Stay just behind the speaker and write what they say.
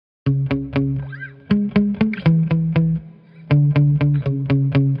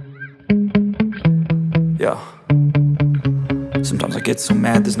get so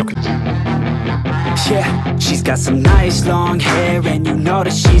mad, there's no Yeah, she's got some nice long hair, and you know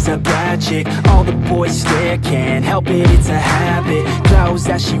that she's a bad chick. All the boys stare, can't help it, it's a habit. Clothes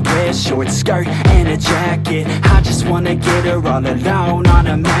that she wears, short skirt and a jacket. I just wanna get her all alone on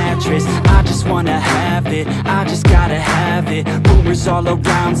a mattress. I just wanna have it, I just gotta have it. Rumors all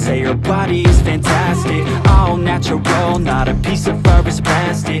around say her body is fantastic. All natural, not a piece of fur is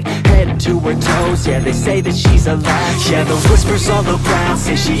plastic. Head to her toes, yeah, they say that she's a latch. Yeah, the whispers all around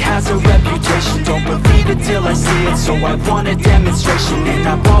say she has a reputation. Don't believe it till I see it, so I want a demonstration. And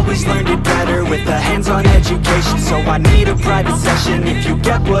I've always learned it better with a hands-on education. So I need a private session if you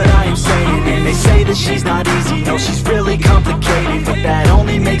get what I am saying. And they say that she's not easy, no, she's really complicated, but that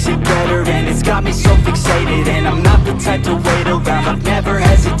only makes it better, and it's got me so fixated. And I'm not the type to wait around, I've never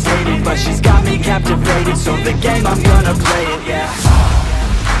hesitated, but she's got me captivated, so the game, I'm gonna play it, yeah.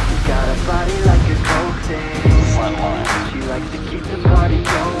 Got a body like a cocaine. She likes to keep the party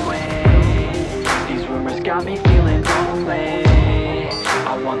going. These rumors got me feeling lonely.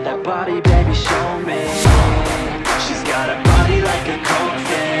 I want that body, baby, show me. She's got a body like a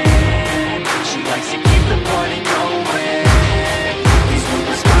cocaine. She likes to keep the party going. These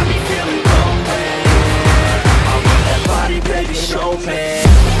rumors got me feeling lonely. I want that body, baby, show me.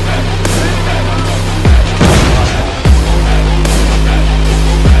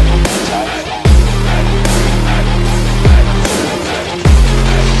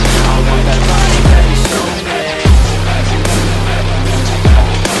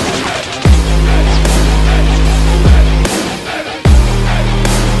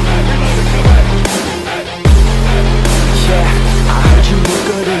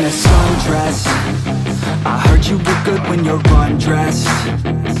 I heard you look good when you're undressed.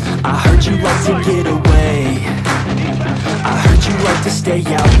 I heard you like to get away. I heard you like to stay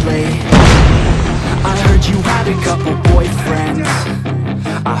out late. I heard you had a couple boyfriends.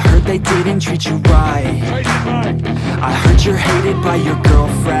 I heard they didn't treat you right. I heard you're hated by your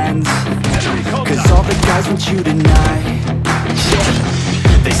girlfriends, cause all the guys want you tonight.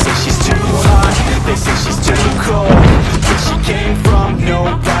 They say she's too hot, they say she's too cold. Where she came from,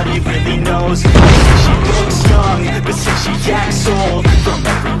 nobody really knows. They say she looks young, but say she acts old. From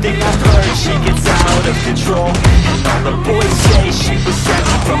everything I've heard, she gets out of control. And all the boys say she was sent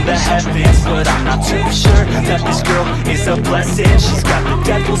from the heavens, but I'm not too sure that this girl is a blessing. She's got the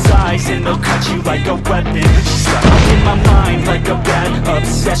devil's eyes, and they'll cut you like a weapon. She's stuck in my mind like a bad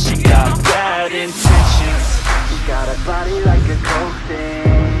obsession. Got bad intentions. She's got a body like a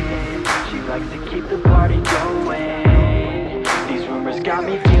cocaine. She likes to keep the party going. These rumors got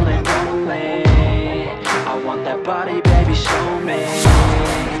me feeling lonely. I want that body, baby, show me.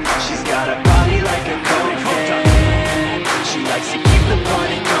 She's got a body like a cocaine. She likes to keep the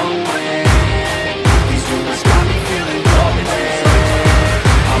party going. These rumors got me feeling lonely.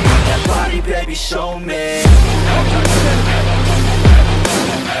 I want that body, baby, show me.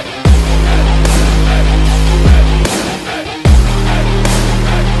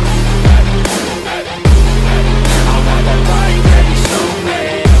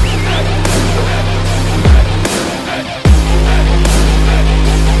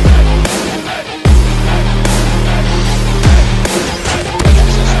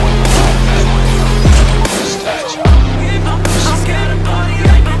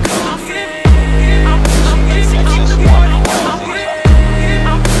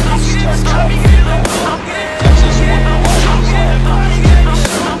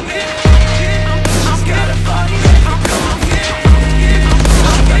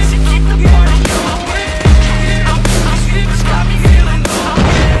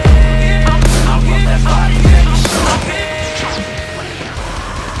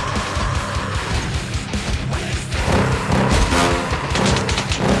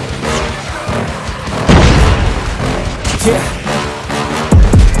 Yeah.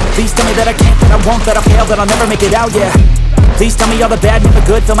 Please tell me that I can't, that I won't, that I'll fail, that I'll never make it out, yeah. Please tell me all the bad, never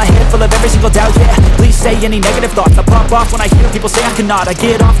good, fill my head full of every single doubt, yeah. Please say any negative thoughts, I pop off when I hear people say I cannot. I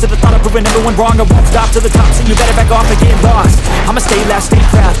get off to the thought of proving everyone wrong, I won't stop to the top, so you better back off and get lost. I'ma stay loud, stay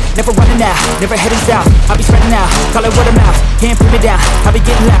proud, never running out, never heading south. I'll be spreading out, call it word of mouth, can't put me down, I'll be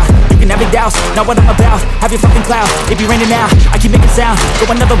getting loud. You can have your doubts, not what I'm about, have your fucking cloud. It be raining now, I keep making sound, go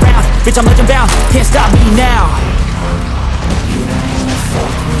another round, bitch I'm legend bound, can't stop me now.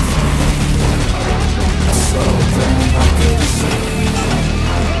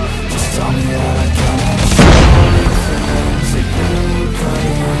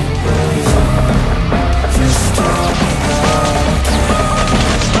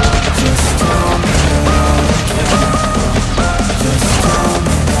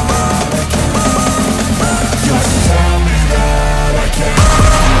 I can't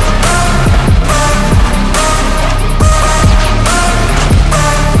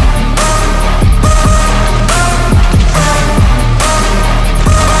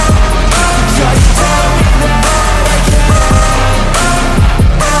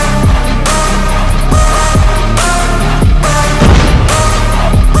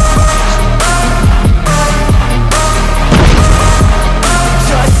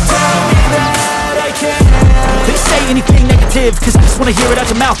aggressive, cause I just wanna hear it out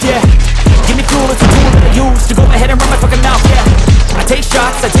your mouth, yeah. Give me fuel, it's a tool that I use to go ahead and run my fucking mouth, yeah. I take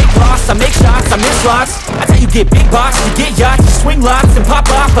shots, I take loss, I make shots, I miss lots. That's how you get big box, you get yachts, you swing lots and pop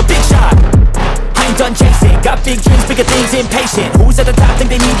off a big shot. I ain't done chasing, got big dreams, bigger things, impatient. Who's at the top think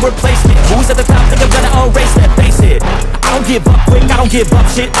they need replacement? Who's at the top think I'm gonna erase that, face it. I don't give up quick, I don't give up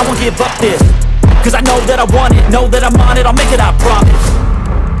shit, I won't give up this. Cause I know that I want it, know that I'm on it, I'll make it, I promise.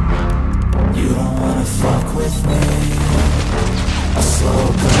 You don't wanna fuck with me, a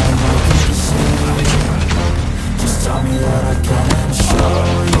slow burn.